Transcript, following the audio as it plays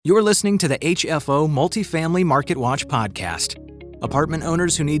You're listening to the HFO Multifamily Marketwatch podcast. Apartment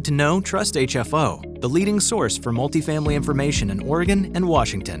owners who need to know trust HFO, the leading source for multifamily information in Oregon and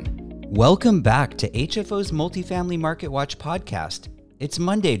Washington. Welcome back to HFO's Multifamily Marketwatch podcast. It's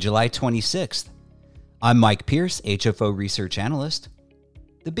Monday, July 26th. I'm Mike Pierce, HFO research analyst.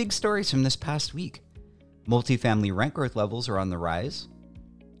 The big stories from this past week. Multifamily rent growth levels are on the rise.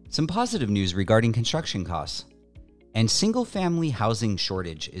 Some positive news regarding construction costs. And single-family housing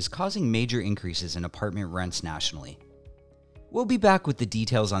shortage is causing major increases in apartment rents nationally. We'll be back with the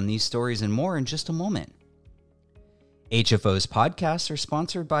details on these stories and more in just a moment. HFO's podcasts are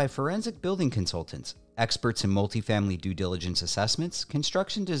sponsored by Forensic Building Consultants, experts in multifamily due diligence assessments,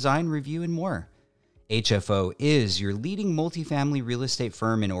 construction design review, and more. HFO is your leading multifamily real estate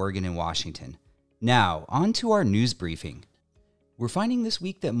firm in Oregon and Washington. Now, on to our news briefing. We're finding this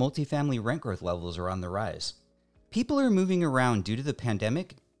week that multifamily rent growth levels are on the rise. People are moving around due to the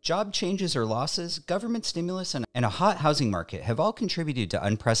pandemic. Job changes or losses, government stimulus, and a hot housing market have all contributed to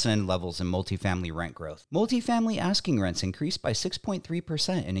unprecedented levels in multifamily rent growth. Multifamily asking rents increased by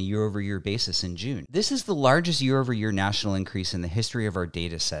 6.3% in a year-over-year basis in June. This is the largest year-over-year national increase in the history of our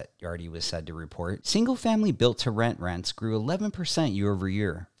data set, Yardy was said to report. Single-family built-to-rent rents grew 11%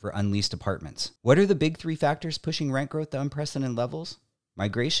 year-over-year for unleased apartments. What are the big three factors pushing rent growth to unprecedented levels?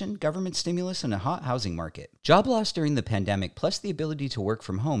 Migration, government stimulus, and a hot housing market. Job loss during the pandemic plus the ability to work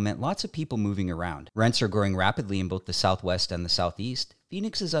from home meant lots of people moving around. Rents are growing rapidly in both the Southwest and the Southeast.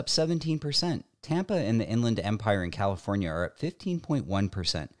 Phoenix is up 17%. Tampa and the Inland Empire in California are up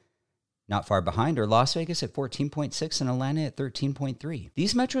 15.1%. Not far behind are Las Vegas at 14.6% and Atlanta at 13.3%.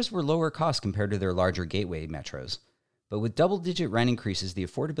 These metros were lower cost compared to their larger gateway metros. But with double-digit rent increases, the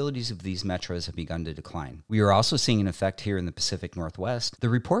affordabilities of these metros have begun to decline. We are also seeing an effect here in the Pacific Northwest. The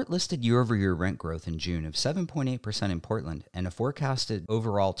report listed year-over-year rent growth in June of 7.8% in Portland and a forecasted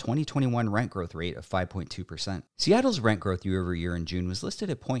overall 2021 rent growth rate of 5.2%. Seattle's rent growth year-over-year in June was listed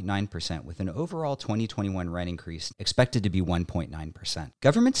at 0.9% with an overall 2021 rent increase expected to be 1.9%.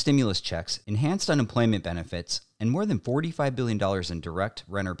 Government stimulus checks, enhanced unemployment benefits, and more than $45 billion in direct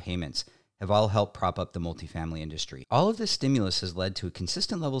renter payments have all helped prop up the multifamily industry. All of this stimulus has led to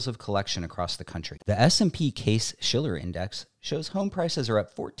consistent levels of collection across the country. The S&P Case-Shiller Index shows home prices are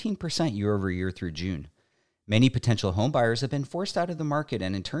up 14% year over year through June. Many potential home buyers have been forced out of the market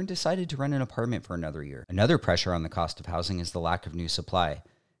and in turn decided to rent an apartment for another year. Another pressure on the cost of housing is the lack of new supply.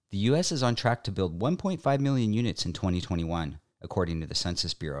 The U.S. is on track to build 1.5 million units in 2021, according to the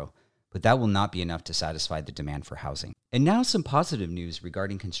Census Bureau, but that will not be enough to satisfy the demand for housing. And now some positive news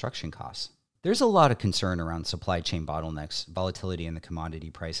regarding construction costs. There's a lot of concern around supply chain bottlenecks, volatility in the commodity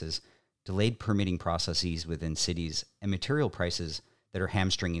prices, delayed permitting processes within cities, and material prices that are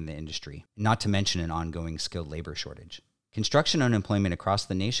hamstringing the industry, not to mention an ongoing skilled labor shortage. Construction unemployment across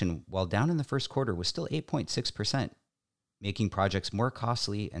the nation, while down in the first quarter, was still 8.6%, making projects more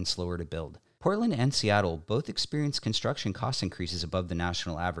costly and slower to build. Portland and Seattle both experienced construction cost increases above the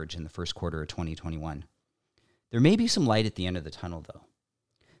national average in the first quarter of 2021. There may be some light at the end of the tunnel, though.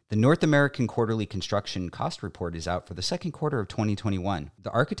 The North American Quarterly Construction Cost Report is out for the second quarter of 2021. The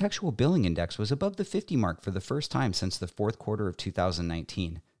Architectural Billing Index was above the 50 mark for the first time since the fourth quarter of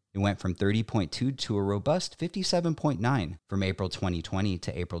 2019. It went from 30.2 to a robust 57.9 from April 2020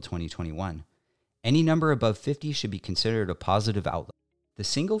 to April 2021. Any number above 50 should be considered a positive outlook. The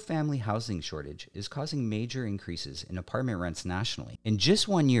single-family housing shortage is causing major increases in apartment rents nationally. In just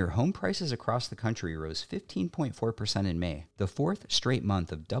 1 year, home prices across the country rose 15.4% in May, the fourth straight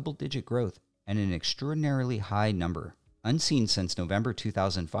month of double-digit growth and an extraordinarily high number, unseen since November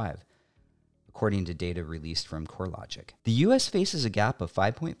 2005, according to data released from CoreLogic. The U.S. faces a gap of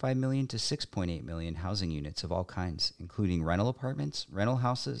 5.5 million to 6.8 million housing units of all kinds, including rental apartments, rental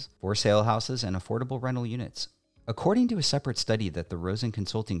houses, for-sale houses, and affordable rental units. According to a separate study that the Rosen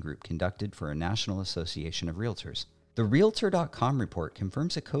Consulting Group conducted for a National Association of Realtors. The Realtor.com report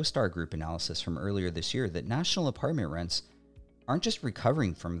confirms a CoStar Group analysis from earlier this year that national apartment rents aren't just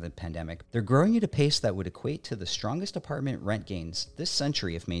recovering from the pandemic, they're growing at a pace that would equate to the strongest apartment rent gains this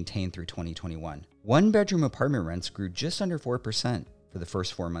century if maintained through 2021. One-bedroom apartment rents grew just under 4% for the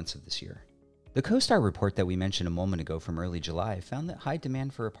first 4 months of this year. The CoStar report that we mentioned a moment ago from early July found that high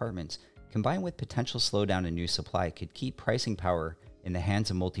demand for apartments combined with potential slowdown in new supply could keep pricing power in the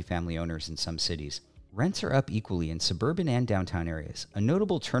hands of multifamily owners in some cities. Rents are up equally in suburban and downtown areas, a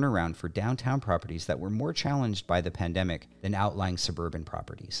notable turnaround for downtown properties that were more challenged by the pandemic than outlying suburban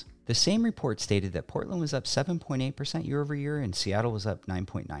properties. The same report stated that Portland was up 7.8% year over year and Seattle was up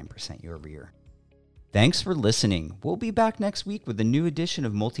 9.9% year over year. Thanks for listening. We'll be back next week with a new edition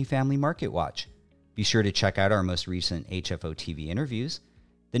of Multifamily Marketwatch. Be sure to check out our most recent HFO TV interviews.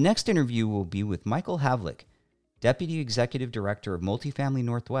 The next interview will be with Michael Havlick, Deputy Executive Director of Multifamily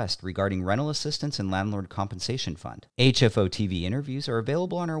Northwest, regarding rental assistance and landlord compensation fund. HFO TV interviews are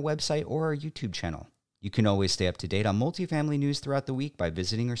available on our website or our YouTube channel. You can always stay up to date on multifamily news throughout the week by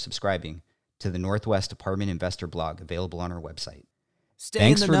visiting or subscribing to the Northwest Apartment Investor blog available on our website.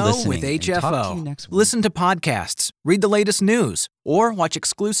 Thanks in for the know listening with and talk to you next week. Listen to podcasts, read the latest news, or watch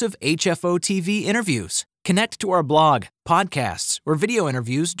exclusive HFO TV interviews. Connect to our blog, podcasts, or video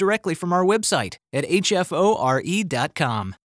interviews directly from our website at hfore.com.